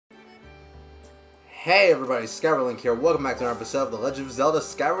Hey everybody, Skyward here. Welcome back to another episode of The Legend of Zelda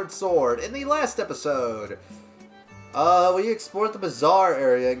Skyward Sword. In the last episode, we explored the bazaar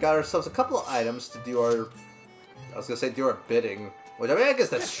area and got ourselves a couple of items to do our, do our bidding. Which, I mean, I guess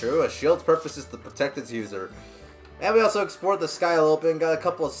that's true. A shield's purpose is to protect its user. And we also explored the sky a little bit and got a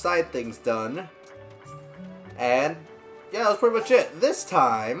couple of side things done. And, yeah, that's pretty much it. This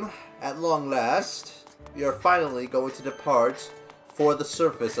time, at long last, we are finally going to depart for the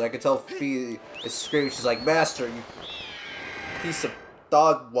surface, and I can tell Fee is screaming. She's like, "Master, you piece of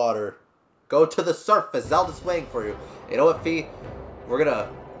dog water, go to the surface. Zelda's waiting for you." You know what, Fee? We're gonna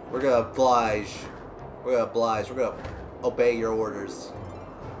oblige. We're gonna obey your orders,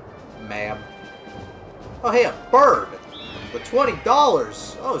 ma'am. Oh, hey, a bird with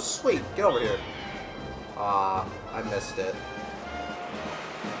 $20. Oh, sweet. Get over here. Ah, I missed it.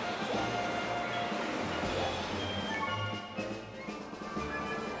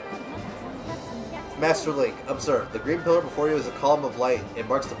 Master Link, observe. The green pillar before you is a column of light. It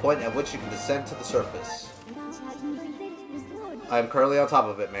marks the point at which you can descend to the surface. I am currently on top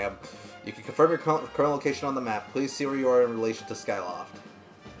of it, ma'am. You can confirm your current location on the map. Please see where you are in relation to Skyloft.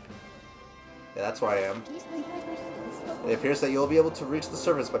 Yeah, that's where I am. It appears that you'll be able to reach the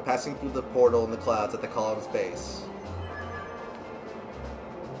surface by passing through the portal in the clouds at the column's base.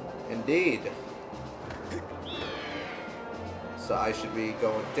 Indeed. So I should be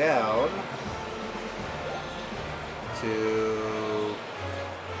going down to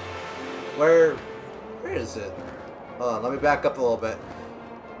where is it? Hold on, let me back up a little bit.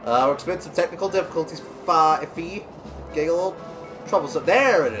 We're experiencing some technical difficulties. Fee, getting a little troublesome.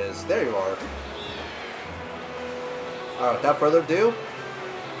 There it is. There you are. Alright, without further ado,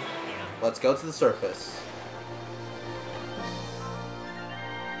 let's go to the surface.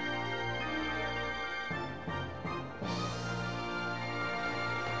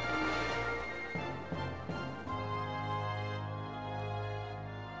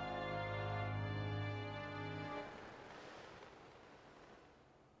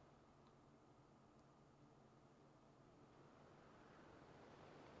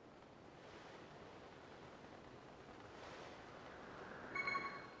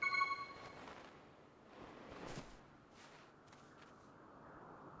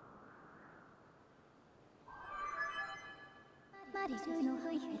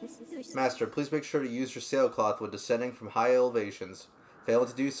 Master, please make sure to use your sailcloth when descending from high elevations. Failing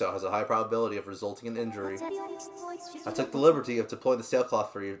to do so has a high probability of resulting in injury. I took the liberty of deploying the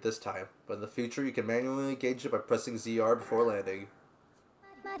sailcloth for you this time, but in the future you can manually engage it by pressing ZR before landing.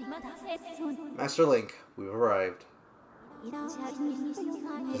 Master Link, we've arrived.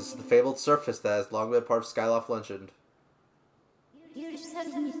 This is the fabled surface that has long been a part of Skyloft legend.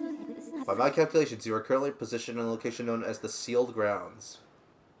 By my calculations, you are currently positioned in a location known as the Sealed Grounds.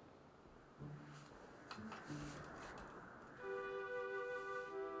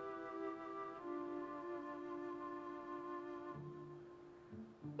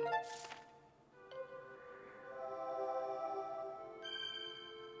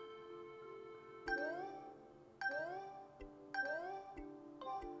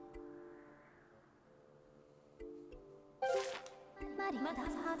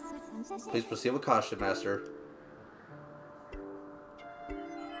 Please proceed with caution, Master.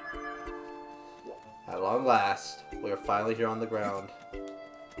 At long last, we are finally here on the ground.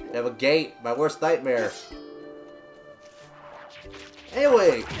 We have a gate, my worst nightmare.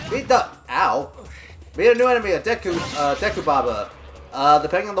 Anyway, beat the Beat a new enemy, a Deku Baba.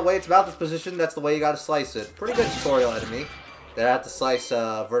 Depending on the way its mouth is positioned, that's the way you gotta slice it. Pretty good tutorial enemy. They had to slice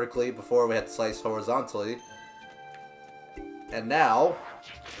vertically before we had to slice horizontally. And now,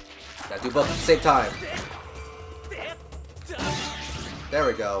 gotta do both at the same time. There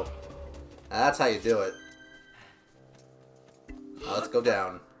we go. Now that's how you do it. Now let's go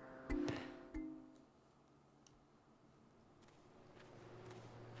down.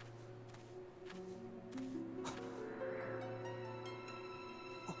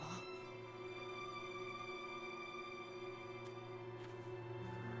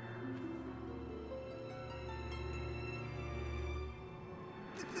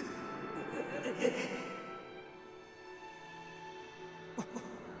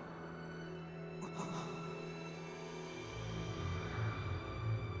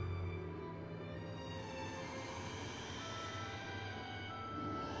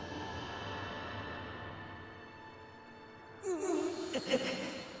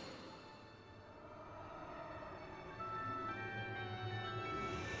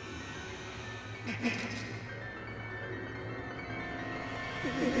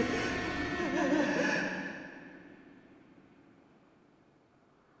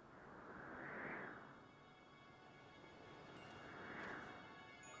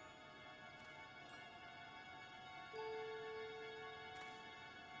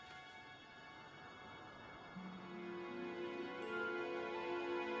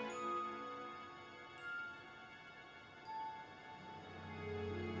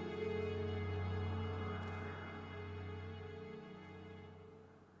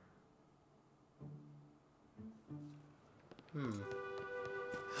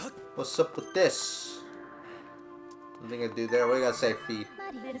 What's up with this? Nothing to do there. What do you gotta say, Fee?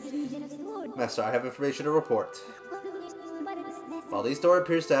 Master, I have information to report. While these doors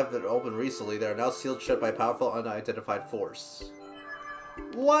appears to have been opened recently, they are now sealed shut by a powerful unidentified force.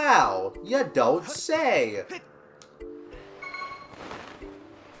 Wow! You don't say!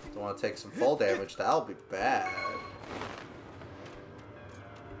 Don't want to take some fall damage. That'll be bad.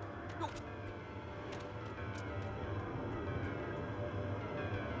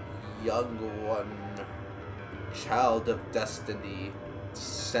 Young one, child of destiny,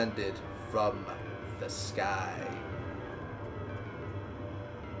 descended from the sky.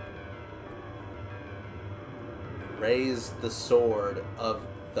 Raise the sword of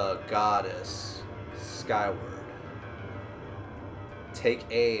the goddess, Skyward. Take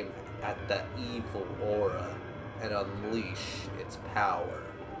aim at the evil aura and unleash its power.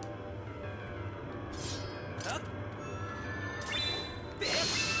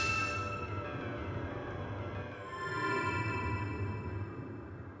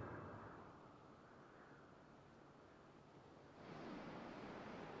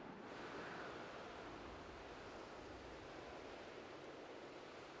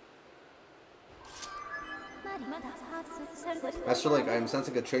 Master Link, I am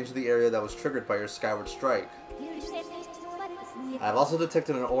sensing a change in the area that was triggered by your Skyward strike. I have also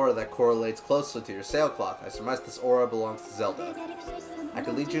detected an aura that correlates closely to your sailcloth. I surmise this aura belongs to Zelda. I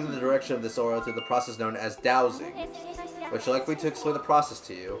can lead you in the direction of this aura through the process known as dowsing. Would you like me to explain the process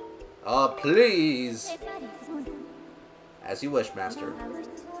to you? Please! As you wish, Master.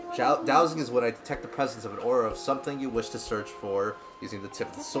 Dowsing is when I detect the presence of an aura of something you wish to search for using the tip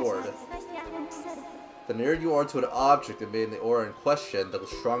of the sword. The nearer you are to an object emitting the aura in question, the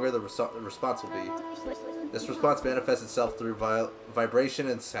stronger the response will be. This response manifests itself through vibration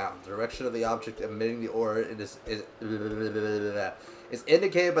and sound. The direction of the object emitting the aura is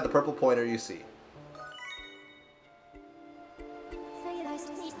indicated by the purple pointer you see.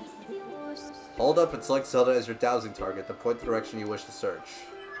 Hold up and select Zelda as your dowsing target, then point the direction you wish to search.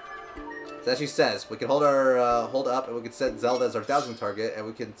 So as she says, we can hold up and we can set Zelda as our dowsing target, and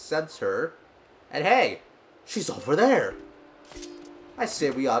we can sense her. And hey, she's over there. I say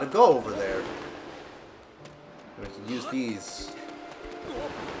we ought to go over there. And we can use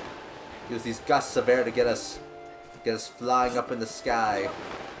these gusts of air to get us flying up in the sky.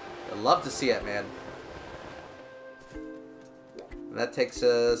 I'd love to see it, man. And that takes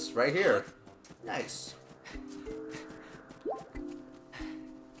us right here. Nice.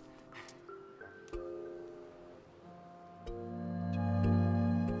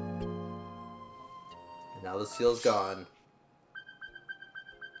 Now the seal's gone.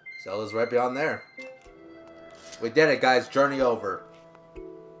 Zelda's right beyond there. We did it, guys. Journey over.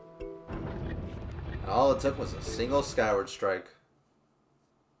 And all it took was a single Skyward strike.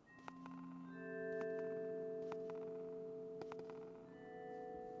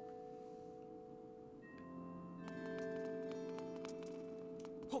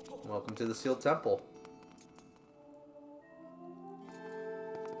 Welcome to the sealed temple.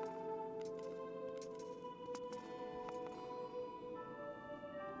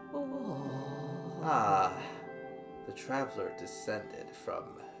 Ah, the traveler descended from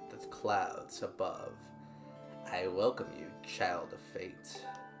the clouds above. I welcome you, child of fate.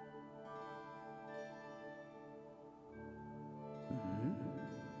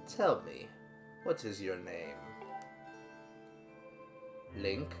 Tell me, what is your name?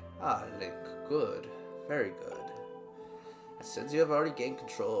 Link? Ah, Link. Good. Very good. Since you have already gained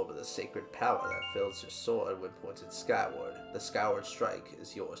control over the sacred power that fills your sword when pointed skyward, the Skyward strike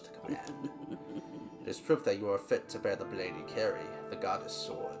is yours to command. It is proof that you are fit to bear the blade you carry, the goddess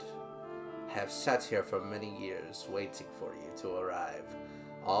sword. I have sat here for many years waiting for you to arrive,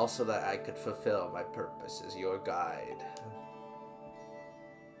 all so that I could fulfill my purpose as your guide.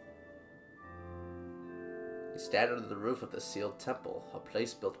 You stand under the roof of the sealed temple, a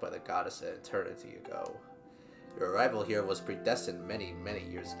place built by the goddess an eternity ago. Your arrival here was predestined many, many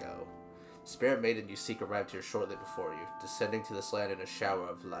years ago. The spirit maiden you seek arrived here shortly before you, descending to this land in a shower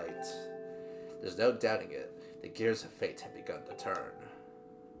of light. There's no doubting it. The gears of fate have begun to turn.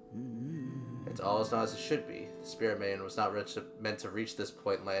 It's all is not as it should be. The spirit maiden was not meant to reach this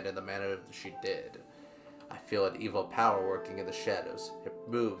point in land in the manner that she did. I feel an evil power working in the shadows. It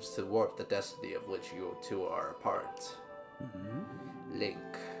moves to warp the destiny of which you two are a part. Link.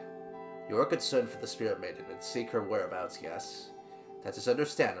 You are concerned for the Spirit Maiden and seek her whereabouts, yes. That is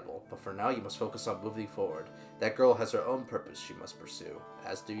understandable, but for now you must focus on moving forward. That girl has her own purpose she must pursue,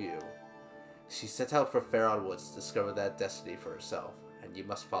 as do you. She set out for Faron Woods to discover that destiny for herself, and you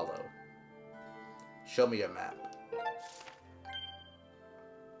must follow. Show me your map.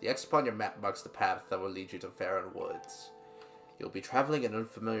 The X upon your map marks the path that will lead you to Faron Woods. You'll be traveling in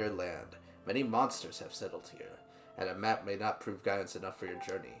unfamiliar land. Many monsters have settled here, and a map may not prove guidance enough for your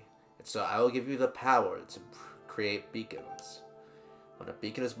journey. And so I will give you the power to create beacons. When a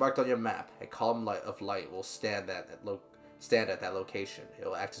beacon is marked on your map, a column of light will stand at that location. It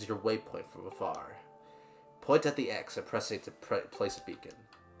will act as your waypoint from afar. Point at the X and press A to place a beacon.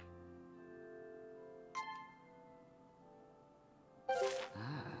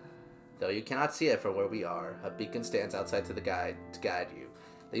 Though you cannot see it from where we are, a beacon stands outside to guide you.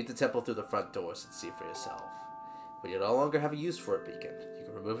 Leave the temple through the front doors and see for yourself. When you no longer have a use for a beacon, you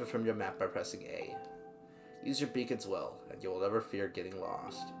can remove it from your map by pressing A. Use your beacons well, and you will never fear getting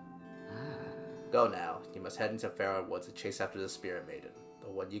lost. Go now. You must head into Faron Woods and chase after the Spirit Maiden,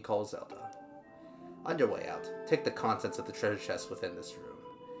 the one you call Zelda. On your way out, take the contents of the treasure chest within this room.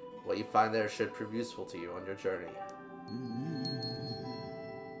 What you find there should prove useful to you on your journey.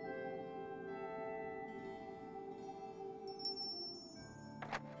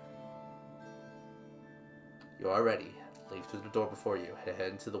 You are ready. Leave through the door before you and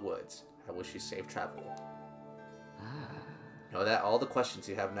head into the woods. I wish you safe travel. Know that all the questions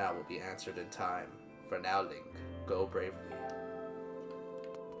you have now will be answered in time. For now, Link, go bravely.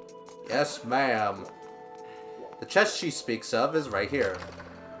 Yes, ma'am. The chest she speaks of is right here.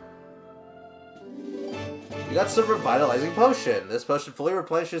 You got some revitalizing potion. This potion fully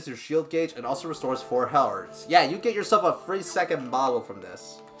replenishes your shield gauge and also restores 4 hearts. Yeah, you get yourself a free second bottle from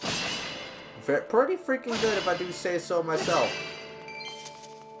this. Pretty freaking good if I do say so myself.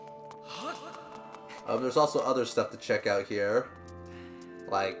 There's also other stuff to check out here.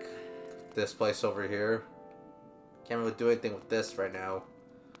 Like this place over here. Can't really do anything with this right now.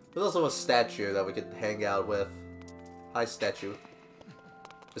 There's also a statue that we could hang out with. Hi, statue.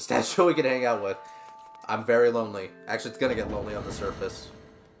 The statue we could hang out with. I'm very lonely. Actually, it's gonna get lonely on the surface.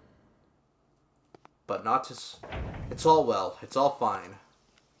 But not just... It's all well. It's all fine.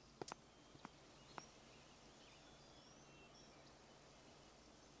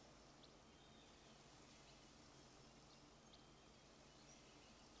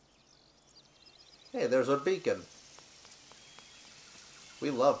 Hey, there's our beacon. We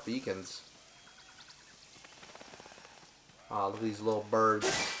love beacons. Aw, look at these little birds.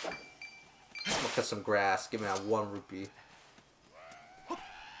 Look at some grass. Give me that 1 rupee.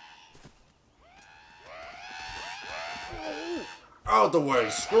 Out the way,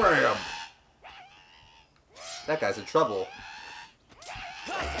 scram! That guy's in trouble.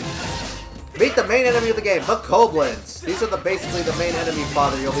 Meet the main enemy of the game, the Koblins! These are basically the main enemy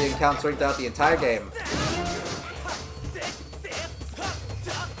fodder you'll be encountering throughout the entire game.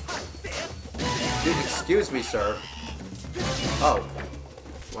 Dude, excuse me, sir. Oh.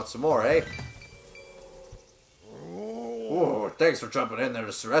 Want some more, eh? Ooh, thanks for jumping in there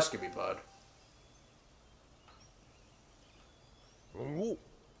to rescue me, bud.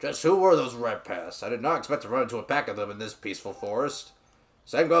 Just who were those red pests? I did not expect to run into a pack of them in this peaceful forest.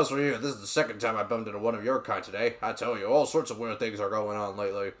 Same goes for you. This is the second time I bumped into one of your kind today. I tell you, all sorts of weird things are going on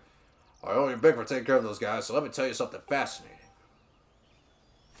lately. I owe you big for taking care of those guys, so let me tell you something fascinating.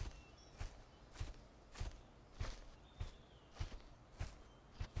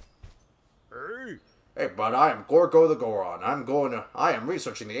 Hey, bud, I am Gorgo the Goron. I am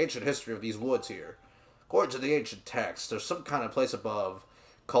researching the ancient history of these woods here. According to the ancient text, there's some kind of place above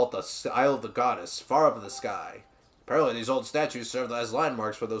called the Isle of the Goddess, far up in the sky. Apparently, these old statues serve as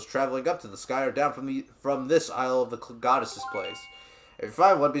landmarks for those traveling up to the sky or down from this Isle of the Goddess's place. If you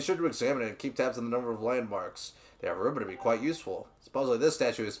find one, be sure to examine it and keep tabs on the number of landmarks. They are rumored to be quite useful. Supposedly, this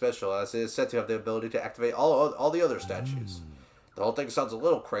statue is special, as it is said to have the ability to activate all the other statues. The whole thing sounds a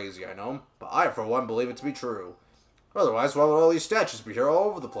little crazy, I know, but I, for one, believe it to be true. Otherwise, why would all these statues be here all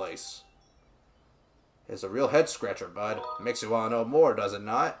over the place? It's a real head-scratcher, bud. Makes you want to know more, does it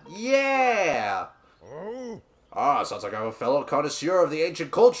not? Yeah! Ah, sounds like I'm a fellow connoisseur of the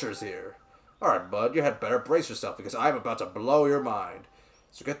ancient cultures here. Alright, bud, you had better brace yourself, because I'm about to blow your mind.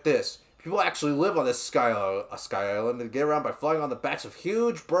 So get this. People actually live on this sky island and get around by flying on the backs of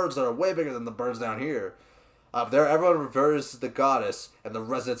huge birds that are way bigger than the birds down here. Up there, everyone reveres the goddess, and the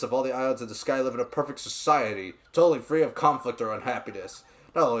residents of all the islands in the sky live in a perfect society, totally free of conflict or unhappiness.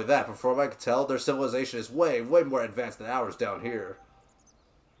 Not only that, but from what I can tell, their civilization is way more advanced than ours down here.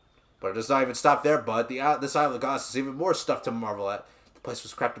 But it does not even stop there, bud. This Isle of the Goddess is even more stuff to marvel at. The place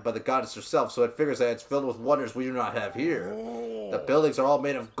was crafted by the goddess herself, so it figures that it's filled with wonders we do not have here. The buildings are all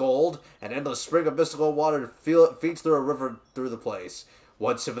made of gold, and an endless spring of mystical water feeds through a river through the place.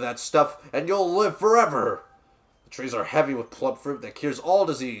 One sip of that stuff, and you'll live forever! The trees are heavy with plump fruit that cures all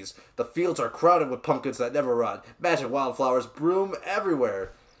disease. The fields are crowded with pumpkins that never rot. Magic wildflowers bloom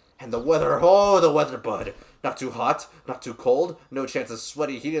everywhere. And the weather, oh, the weather, bud. Not too hot, not too cold, no chance of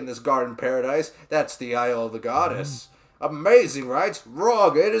sweaty heat in this garden paradise. That's the Isle of the Goddess. Amazing, right?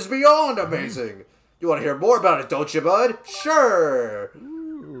 Wrong, it is beyond amazing. You want to hear more about it, don't you, bud? Sure.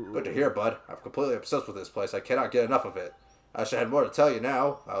 Good to hear, bud. I'm completely obsessed with this place. I cannot get enough of it. I should have more to tell you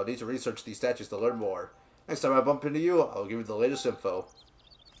now. I'll need to research these statues to learn more. Next time I bump into you, I'll give you the latest info.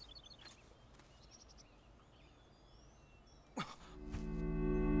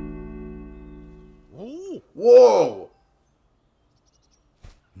 Whoa!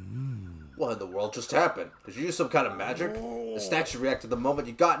 What in the world just happened? Did you use some kind of magic? The statue reacted the moment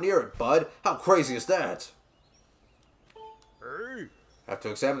you got near it, bud. How crazy is that? I have to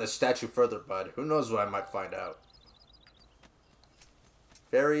examine this statue further, bud. Who knows what I might find out.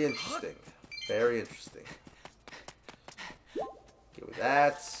 Very interesting. Very interesting. Give me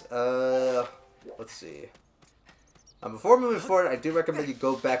that. Let's see. Before moving forward, I do recommend you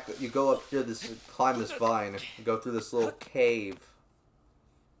go up here, climb this vine, and go through this little cave.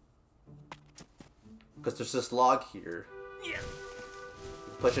 Because there's this log here. You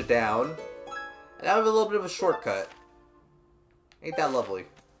push it down, and I have a little bit of a shortcut. Ain't that lovely?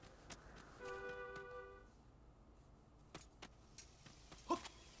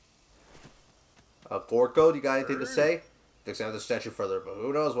 Gorko, do you got anything to say? Examine the statue further, but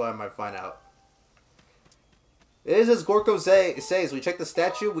who knows what I might find out. It is as Gorko says, we check the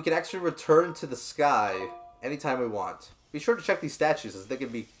statue, we can actually return to the sky anytime we want. Be sure to check these statues, as they can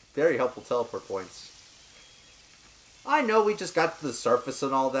be very helpful teleport points. I know we just got to the surface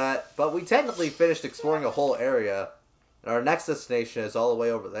and all that, but we technically finished exploring a whole area, and our next destination is all the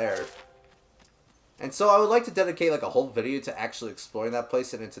way over there. And so I would like to dedicate like a whole video to actually exploring that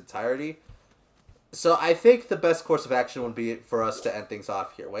place in its entirety. So I think the best course of action would be for us to end things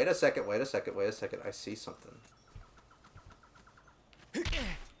off here. Wait a second, wait a second, wait a second. I see something.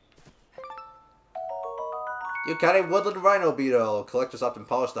 You got a woodland rhino beetle. Collectors often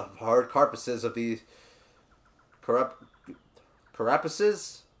polish the hard carapaces of these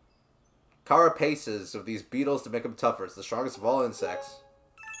carapaces of these beetles to make them tougher. It's the strongest of all insects.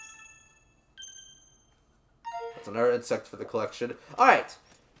 That's another insect for the collection. Alright.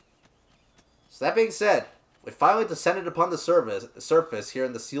 So that being said, we finally descended upon the surface here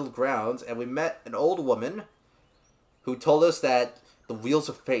in the sealed grounds, and we met an old woman who told us that the wheels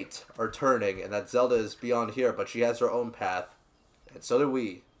of fate are turning and that Zelda is beyond here, but she has her own path. And so do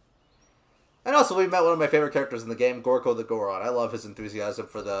we. And also we met one of my favorite characters in the game, Gorko the Goron. I love his enthusiasm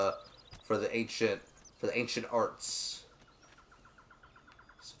for the ancient arts.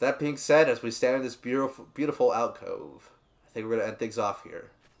 So that being said, as we stand in this beautiful alcove, I think we're gonna end things off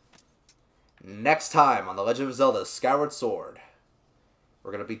here. Next time on The Legend of Zelda Skyward Sword,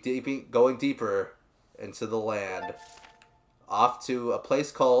 we're going to be going deeper into the land, off to a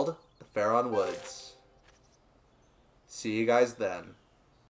place called the Faron Woods. See you guys then.